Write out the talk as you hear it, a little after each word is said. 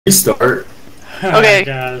Restart. Okay,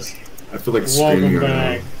 guys, I feel like screaming welcome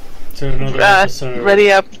right back to another episode.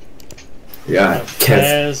 ready up. Yeah, of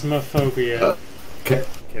Phasmophobia. Kev.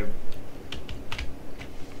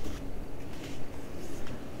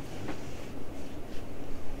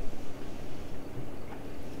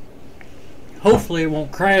 Hopefully it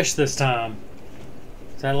won't crash this time.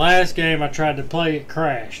 That last game I tried to play, it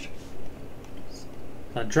crashed.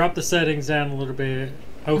 I dropped the settings down a little bit.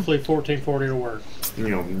 Hopefully 1440 will work.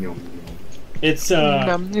 It's you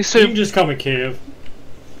can just call me Kev.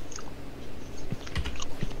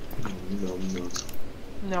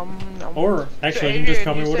 No. Or actually, So you can just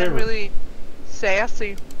call me you whatever. sound really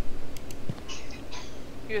sassy.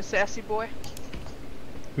 You a sassy boy?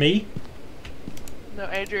 Me? No,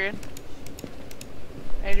 Adrian.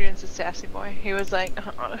 Adrian's a sassy boy. He was like,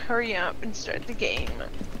 hurry up and start the game.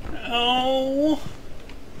 Oh.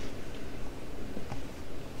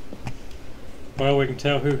 Well, we can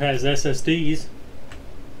tell who has SSDs.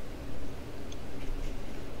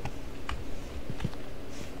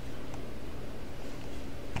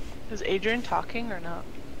 Is Adrian talking or not?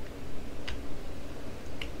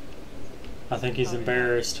 I think he's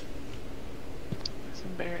embarrassed. He's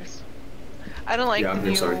embarrassed. I don't like the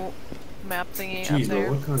new map thingy Jeez, up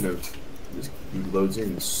there. what kind of... This loads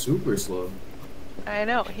in super slow. I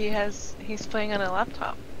know, he's playing on a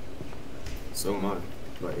laptop. So am I.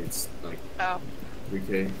 But it's like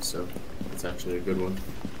 3K, so it's actually a good one.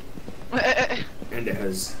 And it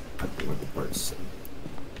has, I think, like the parts. So.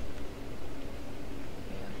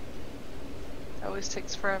 It always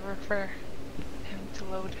takes forever for him to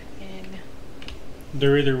load in.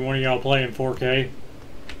 Do either one of y'all play in 4K?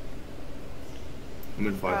 I'm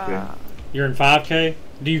in 5K. You're in 5K?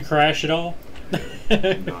 Do you crash at all? No, I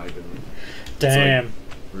don't. Damn. Like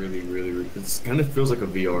really, it kind of feels like a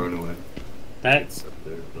VR in a way. That's up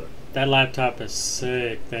there, but. That laptop is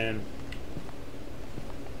sick, then.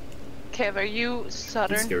 Kev, are you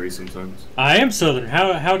Southern? It's scary sometimes. I am Southern.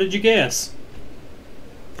 How did you guess?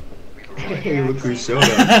 Hey, look who showed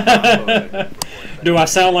up. Do I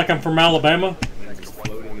sound like I'm from Alabama? Just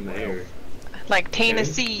floating in the air. Like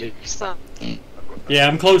Tennessee or something. Yeah,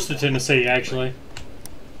 I'm close to Tennessee, actually.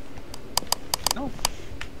 Oh.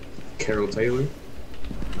 Carol Taylor.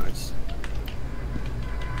 Nice.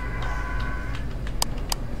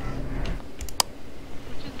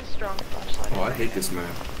 Which is a strong flashlight. Oh, I hate this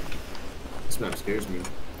map. This map scares me.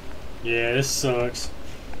 Yeah, this sucks.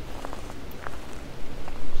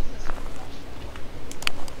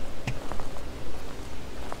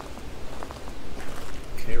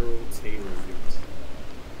 Carol Taylor.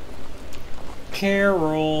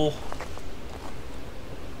 Carol.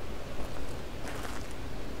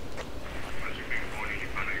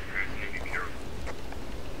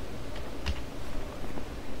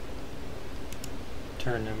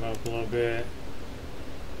 Turn them up a little bit.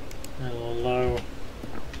 A little low.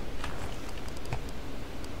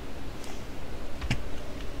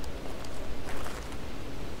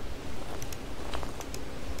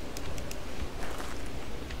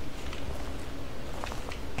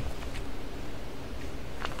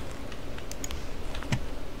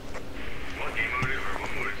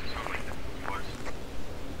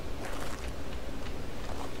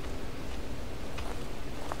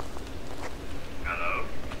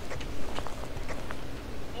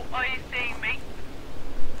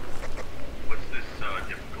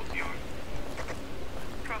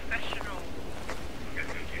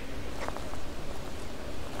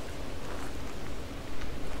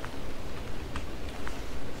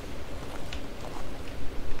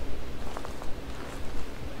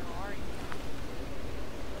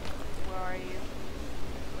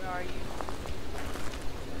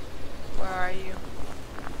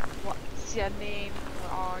 What's your name? Where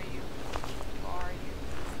are you? Where are you?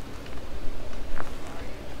 Where are you?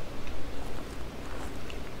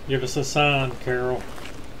 Give us a sign, Carol.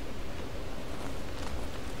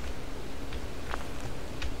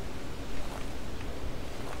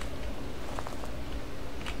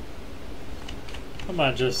 I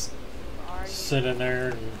might just sit in there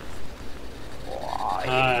and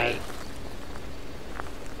hide.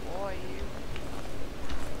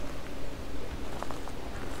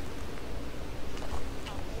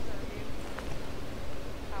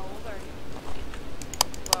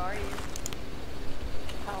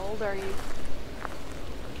 How old are you?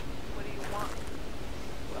 What do you want?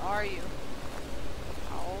 Where are you?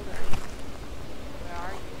 How old are you? Where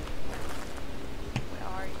are you? Where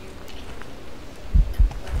are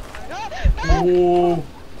you? Whoa.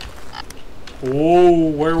 Whoa,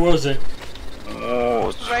 where was it?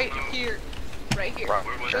 Oh, right here. Right here.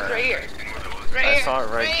 It was right here. Right I here. saw it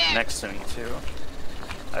right here. next to me too.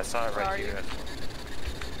 I saw it right here.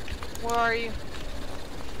 Where are you?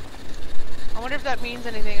 I wonder if that means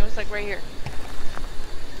anything. It was like right here.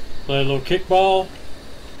 Play a little kickball.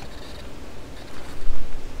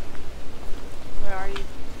 Where are you?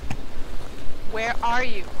 Where are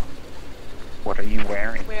you? What are you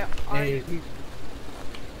wearing? Where are you? He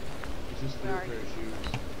just threw a pair of shoes.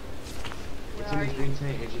 Where It's in are his you? green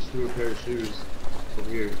tank. He just threw a pair of shoes over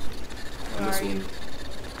here. Where On this are you? one.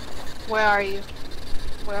 Where are you?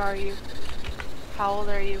 Where are you? How old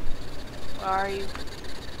are you? Where are you?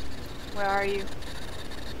 Where are you?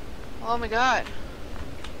 Oh my god.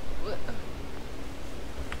 What?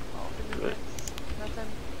 Oh, fingerprints. Nothing.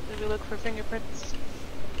 Did we look for fingerprints?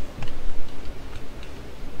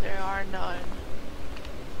 There are none.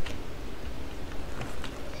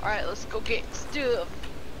 Alright, let's go get stuff.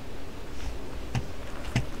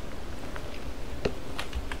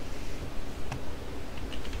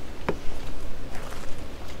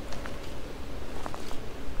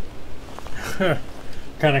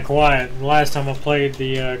 Kind of quiet. Last time I played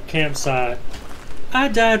the campsite, I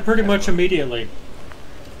died pretty much immediately.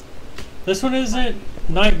 This one isn't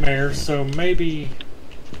Nightmare, so maybe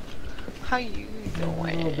How you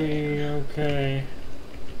doing? it'll be okay.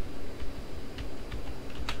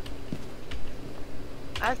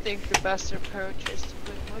 I think the best approach is to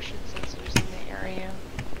put motion sensors in the area.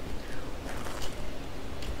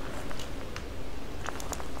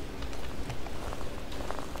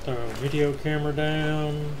 Throw a video camera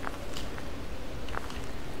down.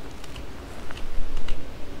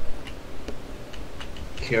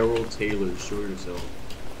 Carol Taylor, show yourself.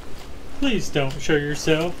 Please don't show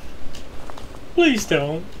yourself. Please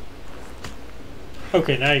don't.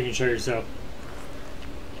 Okay, now you can show yourself.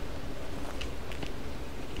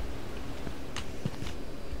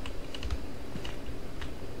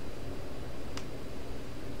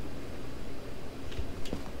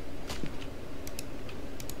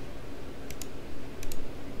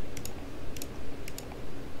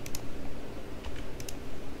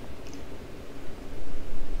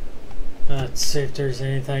 Let's see if there's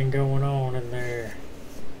anything going on in there.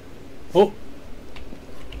 Oh!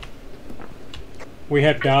 We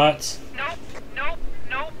have dots. Nope, nope,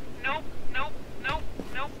 nope, nope, nope, nope,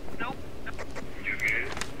 nope, nope, nope. You good?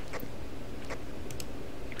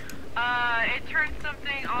 It turned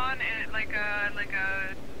something on and like a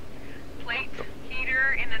plate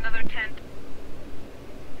heater in another tent.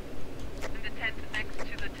 In the tent next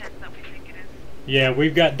to the tent that we think it is. Yeah,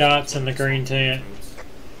 we've got dots in the green tent.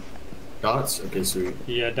 Dots? Okay, sweet.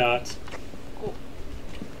 Yeah, dots. Cool.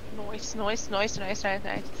 Nice, nice, nice, nice, nice,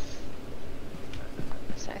 nice.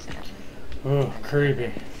 Nice, nice. Oh,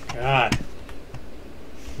 creepy. God.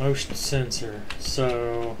 Motion sensor.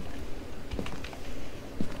 So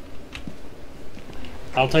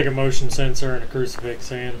I'll take a motion sensor and a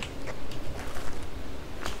crucifix in.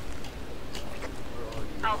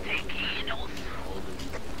 I'll take candles.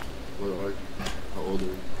 Where are you? How old are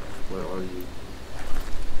you? Where are you?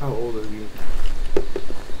 How old are you?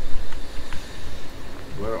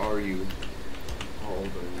 Where are you? How old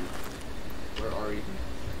are you? Where are you?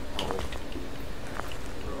 How old are you?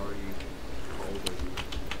 Where are you? How old are you?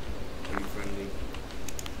 Are you friendly?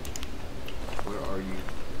 Where are you?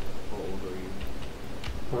 How old are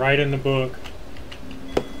you? Right in the book.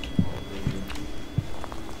 How old are you?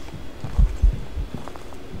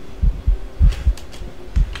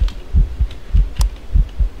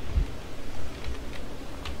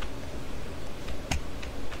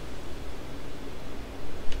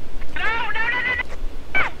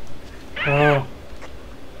 Oh.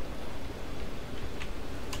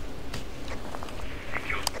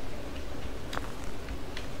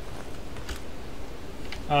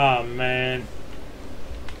 Oh man.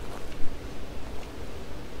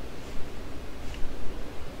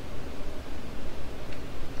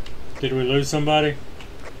 Did we lose somebody?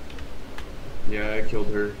 Yeah, I killed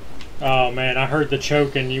her. Oh man, I heard the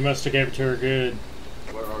choking. You must have gave it to her good.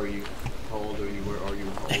 Where are you? How old are you? Where are you?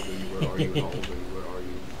 How old are you? Where are you? How old are you? Where are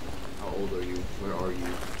you? How old are you? Where are you?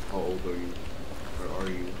 How old are you? Where are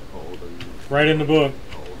you? How old are you? Right in the book.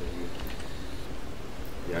 How old are you?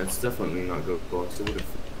 Yeah, it's definitely not good. Well, I still would have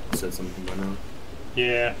said something by now.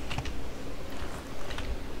 Yeah.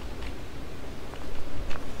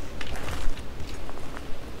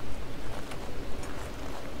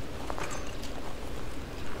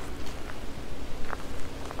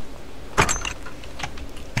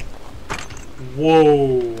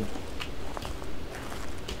 Whoa.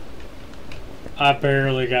 I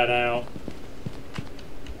barely got out.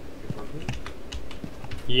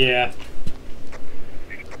 Yeah.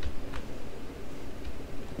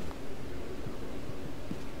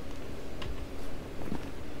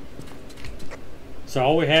 So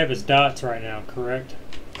all we have is dots right now, correct?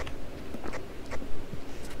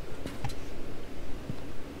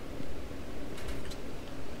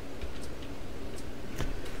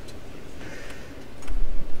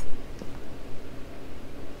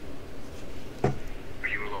 Are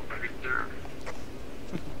you alone, sir?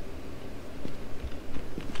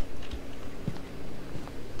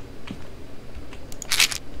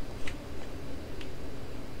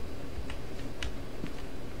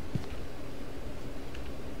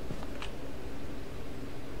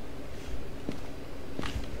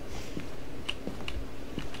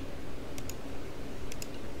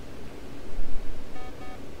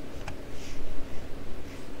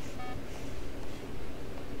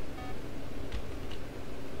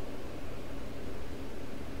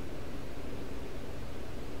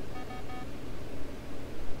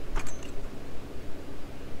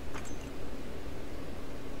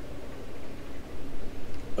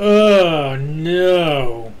 Oh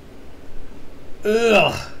no.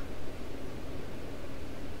 Ugh.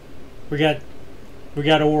 We got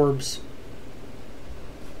orbs.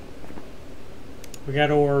 We got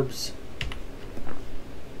orbs.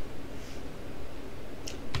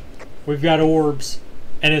 We've got orbs.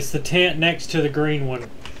 And it's the tent next to the green one.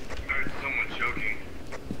 I heard someone choking.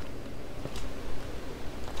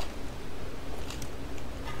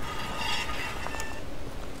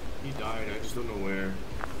 He died, I just don't know where.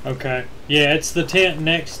 Okay. Yeah, it's the tent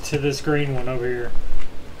next to this green one over here.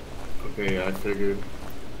 Okay, I figured.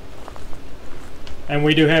 And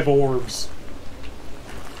we do have orbs.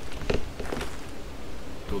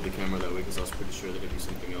 Hold the camera that way because I was pretty sure that it'd be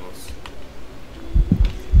something else.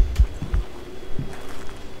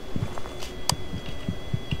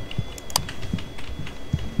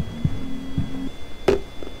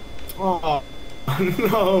 Oh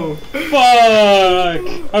no!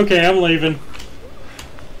 Fuck! Okay, I'm leaving.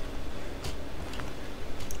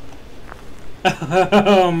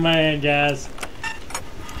 Oh man, guys.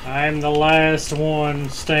 I'm the last one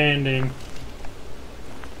standing.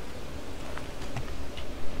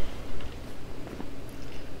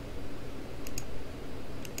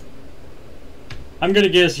 I'm gonna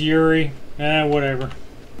guess Yuri. Whatever.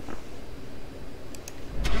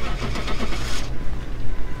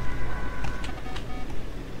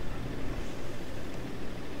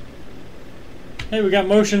 Hey, we got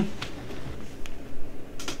motion.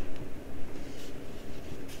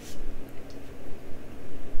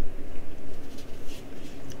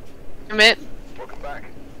 Commit. Welcome back.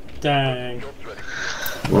 Dang. Job's ready.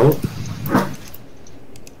 Well.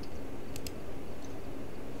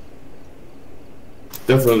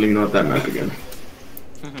 Definitely not that map again.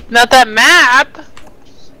 Not that map!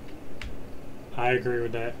 I agree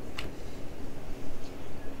with that.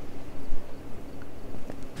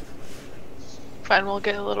 Fine, we'll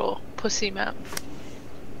get a little pussy map.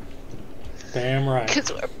 Damn right.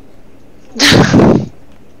 'Cause we're...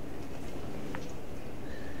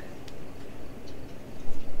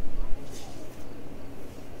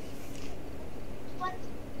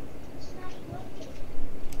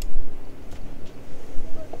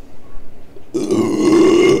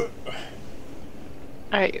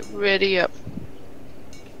 Alright, ready up.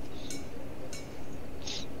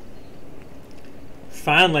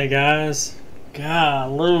 Finally, guys.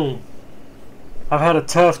 Golly. I've had a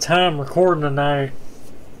tough time recording tonight.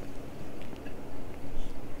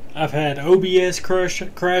 I've had OBS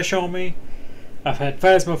crash on me. I've had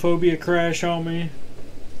Phasmophobia crash on me.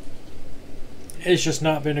 It's just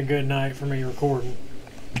not been a good night for me recording.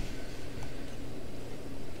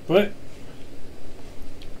 But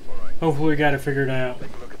hopefully we got it figured out. Take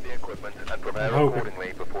a look at the equipment and prepare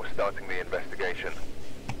accordingly before starting the investigation.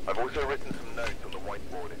 I've also written some notes on the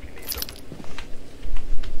whiteboard if you need them.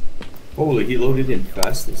 Holy, he loaded in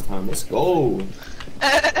fast this time. Let's go.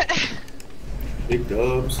 Big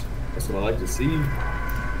dubs. That's what I like to see.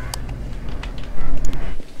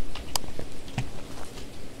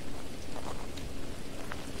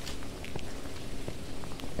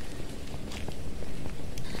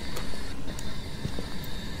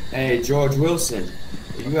 Hey, George Wilson.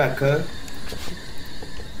 Where you at, cuz?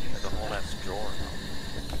 The whole ass drawer.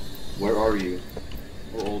 Where are you?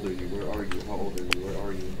 How old are you? Where are you? How old are you? Where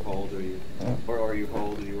are you? How old are you? Where are you? How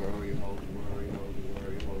old are you? Where are you? How old are you? Where are you? How old are you? Where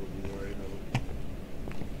are you? How old are you? Where are you? How old are you?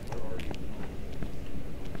 Where are you?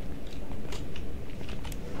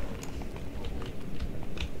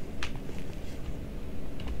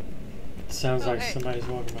 Sounds like hey. somebody's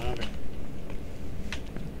walking behind me.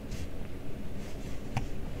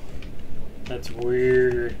 That's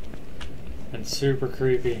weird and super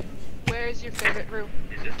creepy. Where's your favorite room?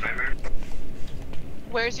 Is this nightmare?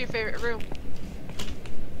 Where's your favorite room?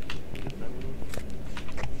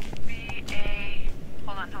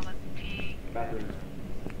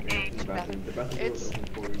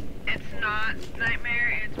 not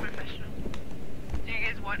nightmare, it's professional. Do you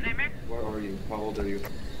guys want nightmare? Where are you? How old are you?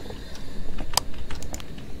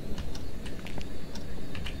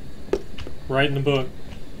 Right in the book.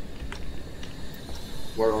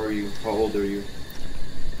 Where are you? How old are you?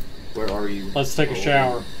 Where are you? Let's take a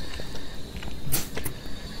shower.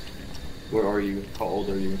 Where are you? How old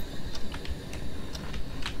are you?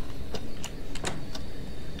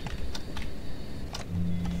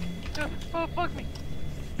 Oh, fuck me.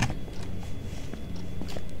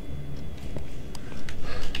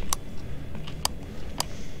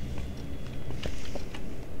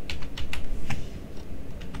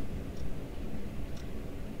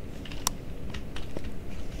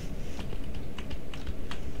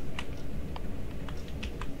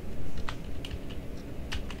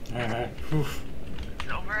 Alright.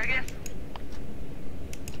 It's over, I guess.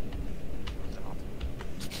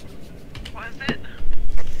 Was it?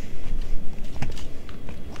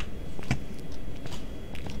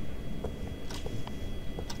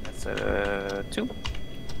 That's a 2.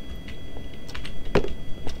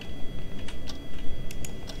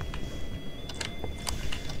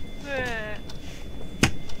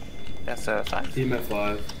 That's a 5. Team at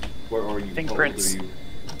 5. Where are you? Fingerprints. How old are you?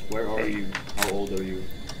 Where are you? How old are you?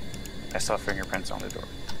 I saw fingerprints on the door.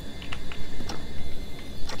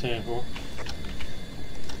 10-4.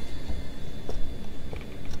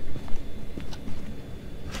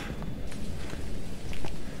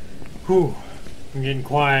 Whew. I'm getting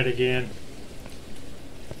quiet again.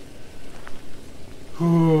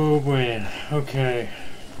 Oh man. Okay.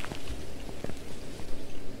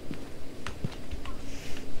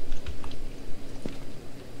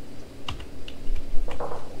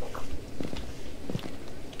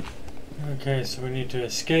 Okay, so we need to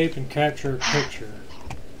escape and capture a picture.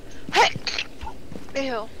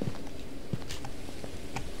 Ew.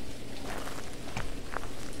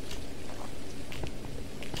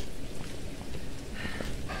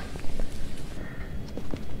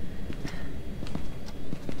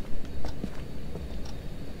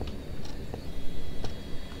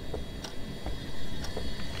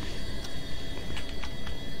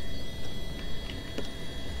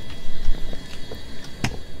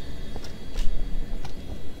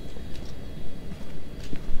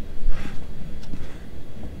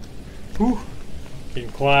 Whew.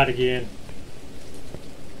 Getting quiet again.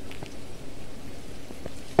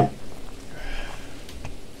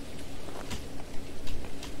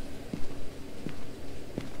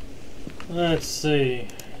 Let's see.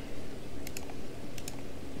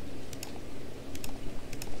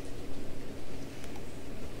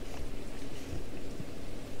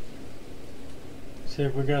 See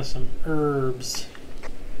if we got some herbs.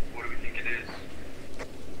 What do we think it is?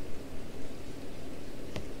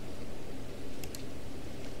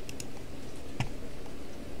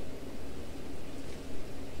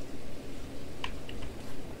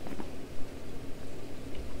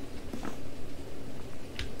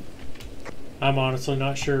 I'm honestly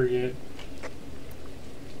not sure yet.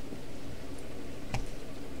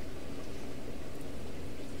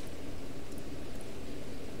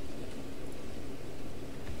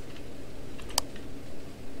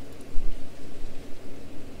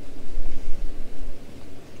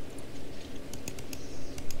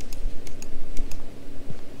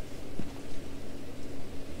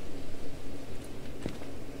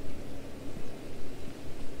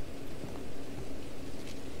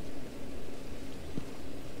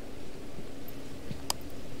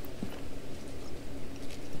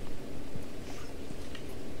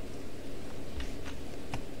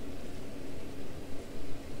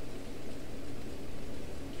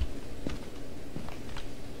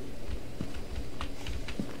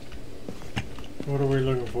 What are we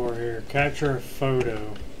looking for here? Capture a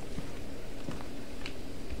photo.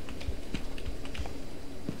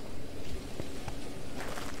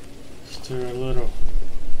 Let's do a little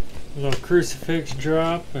crucifix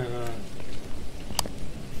drop and a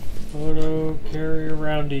photo carry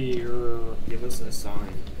around here. Give us a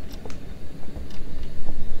sign.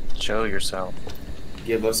 Show yourself.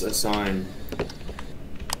 Give us a sign.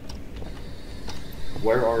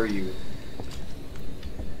 Where are you?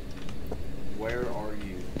 Where are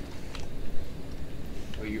you?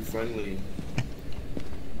 Are you friendly?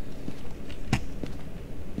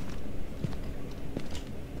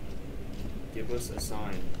 Give us a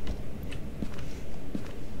sign.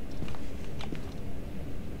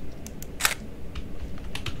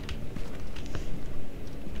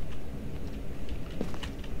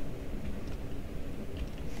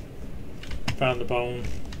 Found the bone.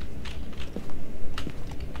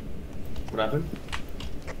 What happened?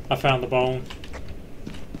 I found the bone.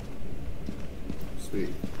 Sweet.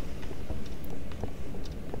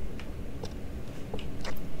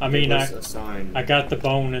 I mean, Give us a sign. I got the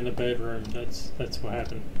bone in the bedroom. That's what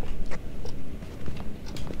happened.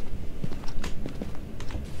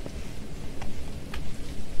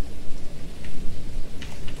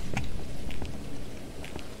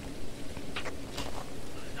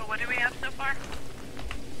 So what do we have so far?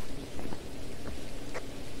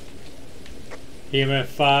 EMF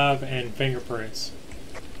 5 and fingerprints.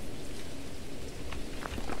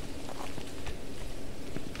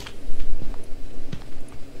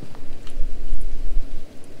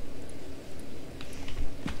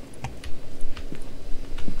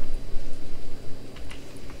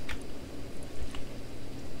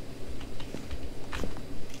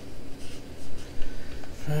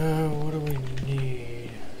 What do we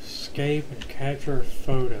need? Escape and capture a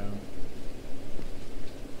photo.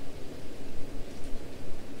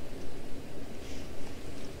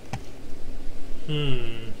 No.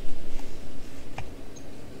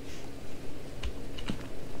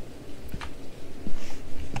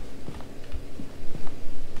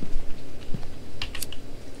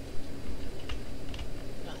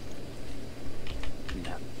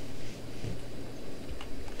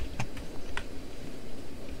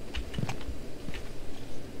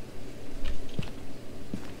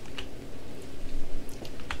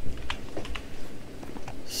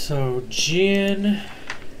 So Jen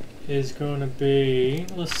is going to be,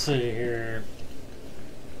 let's see here,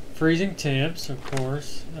 freezing temps, of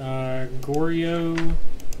course. Goryo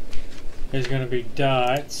is going to be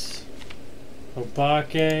dots.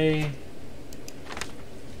 Obake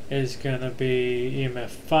is going to be EMF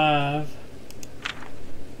 5.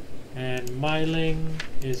 And Myling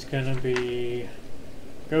is going to be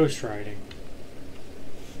ghostwriting.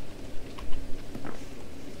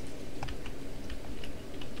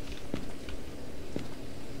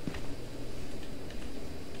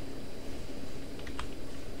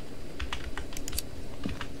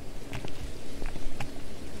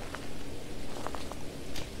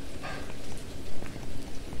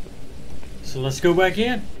 So let's go back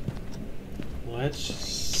in. Let's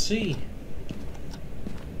see.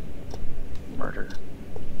 Murder.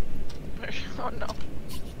 Oh no.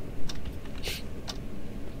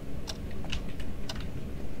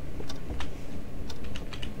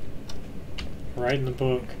 Right in the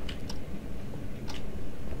book.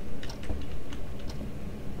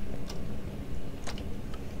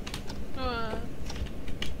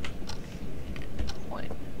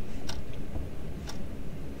 Point.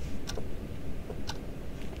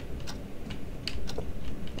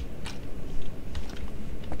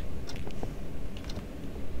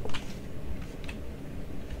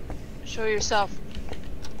 Show yourself.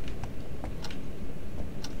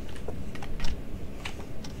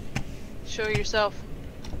 Show yourself.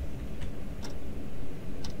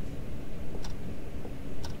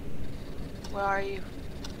 Where are you?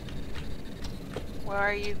 Where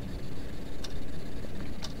are you?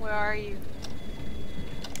 Where are you?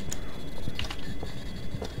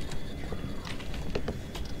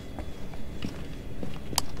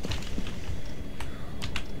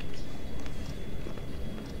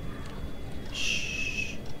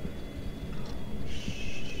 Shh.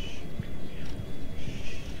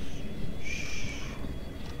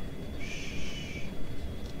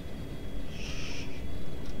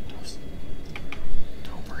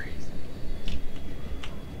 Don't breathe.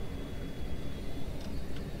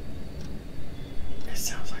 It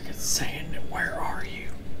sounds like it's saying, where are you?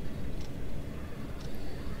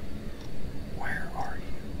 Where are you?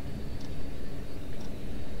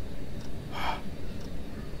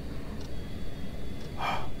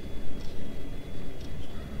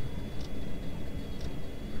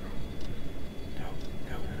 No, no,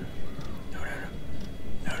 no, no, no, no,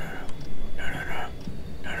 no, no, no, no,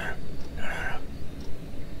 no, no, no, no.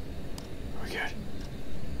 Are we good?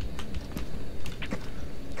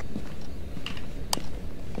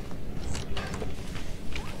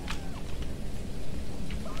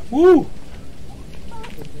 Woo!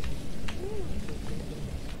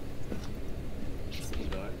 Someone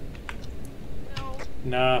died. No.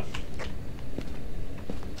 Nah.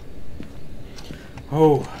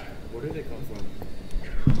 Oh. Where did they come from?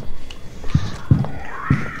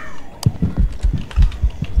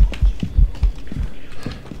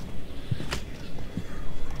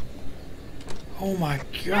 Oh my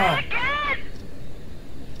god.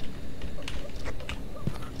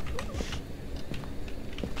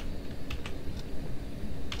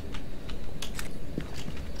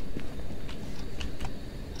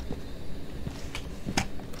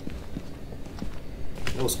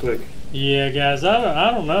 That was quick. Yeah, guys,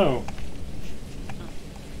 I don't know.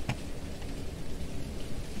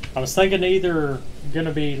 I was thinking either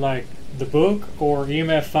gonna be like the book or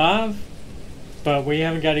EMF 5, but we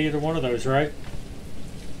haven't got either one of those, right?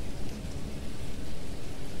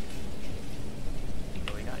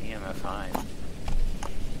 We got EMF 5.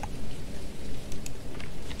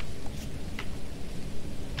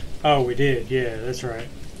 Oh, we did. Yeah, that's right.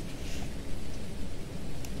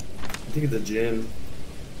 I think it's a gym.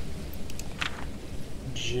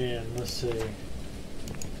 Gin, let's see.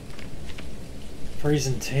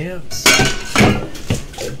 Freezing temps.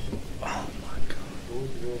 Oh my god.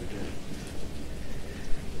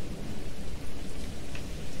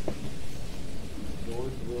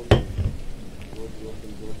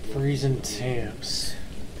 Freezing temps.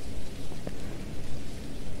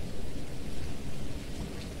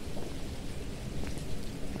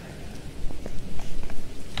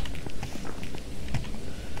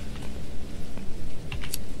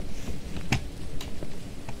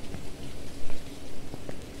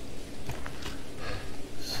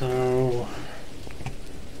 So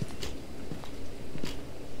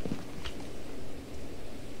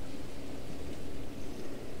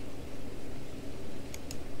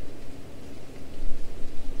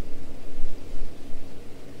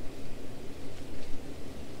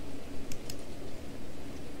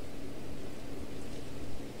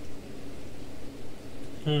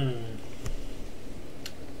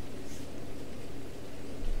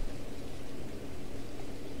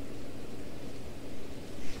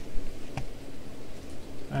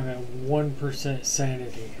I'm at 1%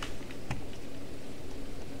 sanity.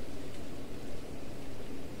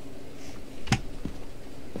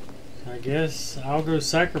 I guess I'll go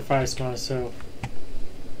sacrifice myself.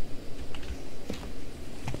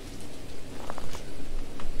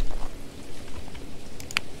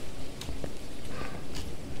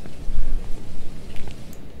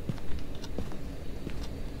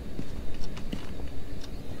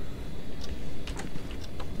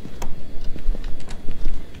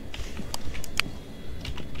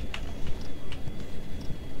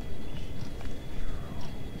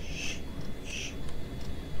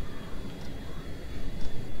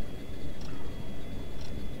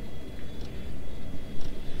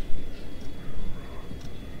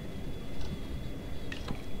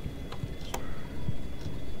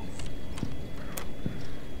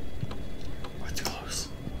 What's close?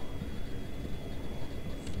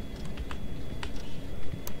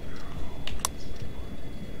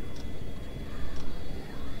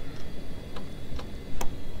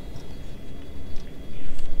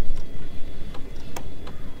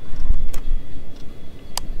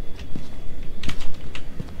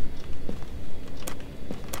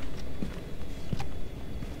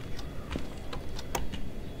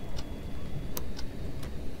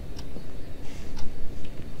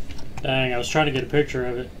 Dang, I was trying to get a picture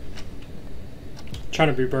of it. Trying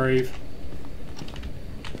to be brave.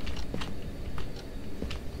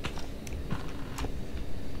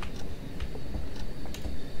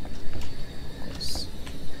 Yes.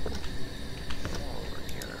 Over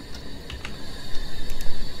here.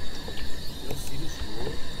 You'll see the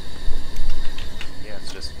school. Yeah,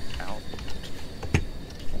 it's just out.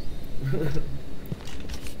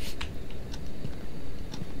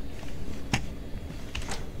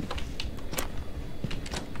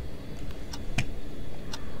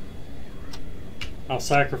 I'll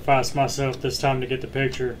sacrifice myself this time to get the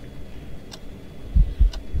picture.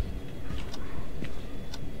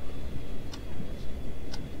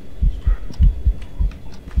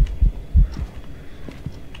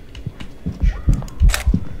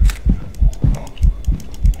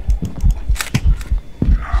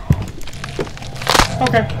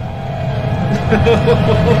 Okay.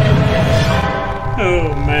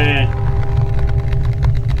 Oh man.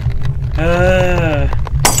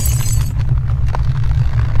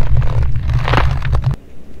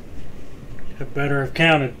 I better have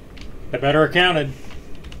counted. I better have counted.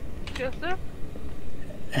 Yes, sir.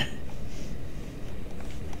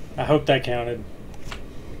 I hope that counted.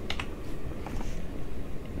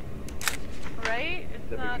 Right?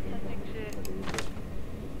 It's not touching shit. It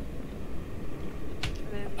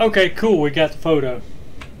is. Okay, cool. We got the photo.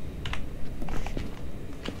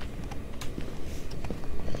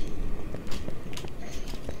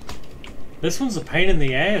 This one's a pain in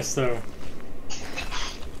the ass, though.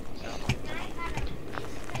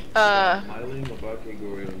 Smiling about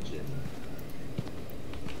Gregorio and Jin.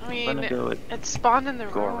 I mean, I'm gonna go with it spawned in the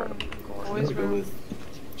Goro. room. Goro. I'm Boys' gonna go room. with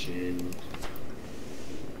Jin.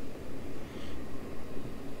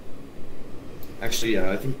 Actually,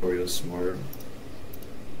 yeah, I think Gorio's smart.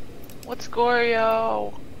 What's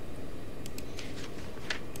Gorio?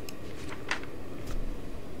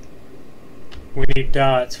 We need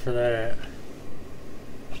dots for that.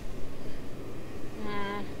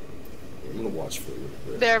 watch for a little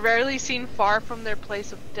bit. They're rarely seen far from their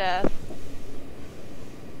place of death.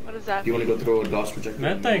 What does that Do you mean? want to go throw a DOS projector?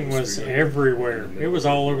 That thing was everywhere. It was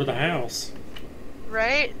all over the house.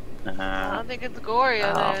 Right? I don't think it's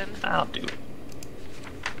Goria then. I'll do it.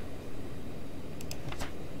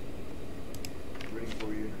 Ready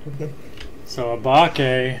for you. So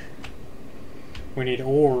Abake, we need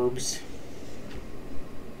orbs.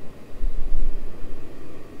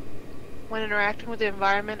 When interacting with the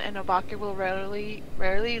environment, an Obake will rarely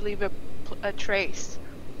leave a trace.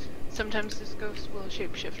 Sometimes this ghost will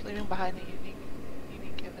shapeshift, leaving behind a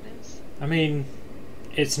unique evidence. I mean,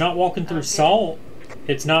 it's not walking through salt.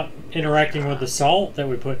 It's not interacting with the salt that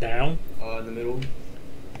we put down. In the middle.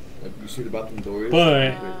 Like you see the bathroom doors.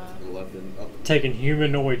 But to the left and up. taking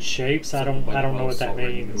humanoid shapes, I don't know what that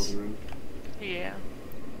means. Yeah.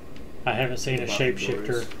 I haven't seen a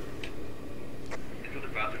shapeshifter.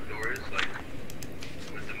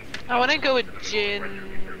 I want to go with Jin.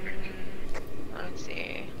 Let's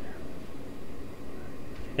see.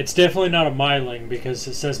 It's definitely not a Myling because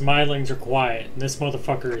it says Mylings are quiet, and this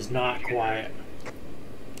motherfucker is not quiet.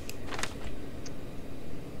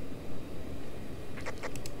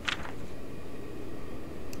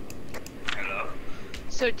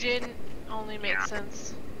 So Jin only makes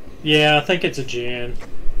sense. Yeah, I think it's a Jin.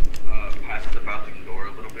 Past the bathroom door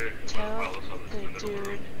a little bit. Tell the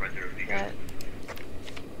dude that...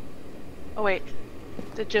 Oh wait,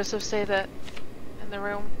 did Joseph say that in the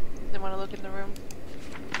room? They want to look in the room?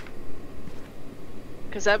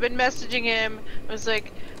 Because I've been messaging him. I was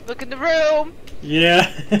like, look in the room! Yeah.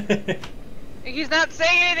 He's not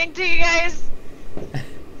saying anything to you guys!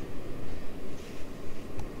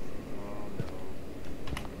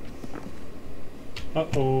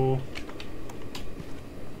 Uh-oh.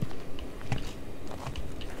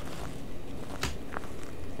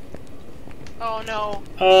 Oh no.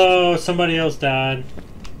 Oh, somebody else died.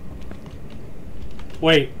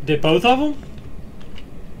 Wait, did both of them?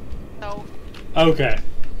 No. Okay.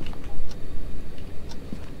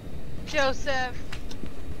 Joseph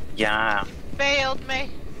Yeah. failed me.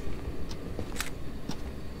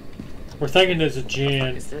 We're thinking there's a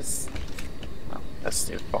Jin. Is this? Oh, that's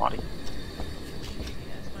their body.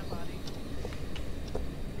 That's my body.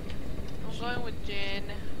 I'm going with Jin.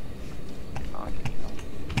 Oh, okay.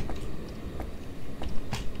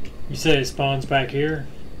 You said it spawns back here?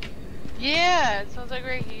 Yeah, it sounds like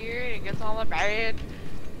right here. It gets all the bad.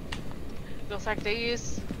 Goes like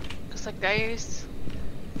this. Goes like this.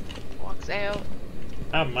 Walks out.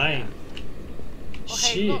 Oh, man. Oh,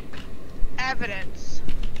 Shit. hey, look. Evidence.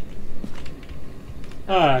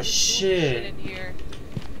 Ah, There's shit. bullshit in here.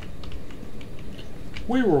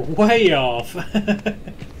 We were way off.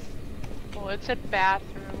 Oh, it said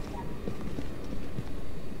bathroom.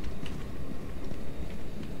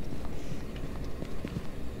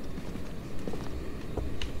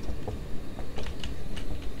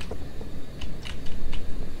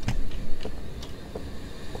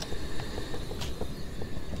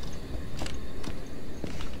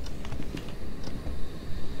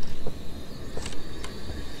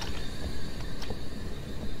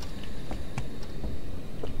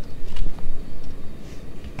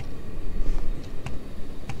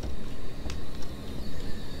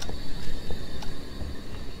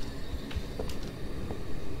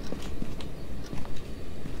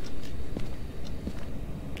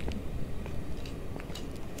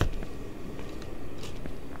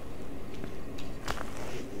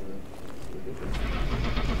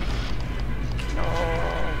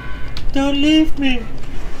 Don't leave me.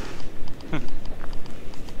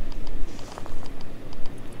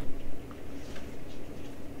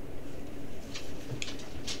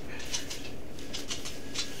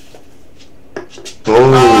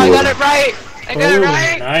 Oh, I got it right! I got it Oh,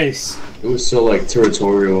 right! nice. It was so like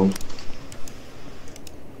territorial.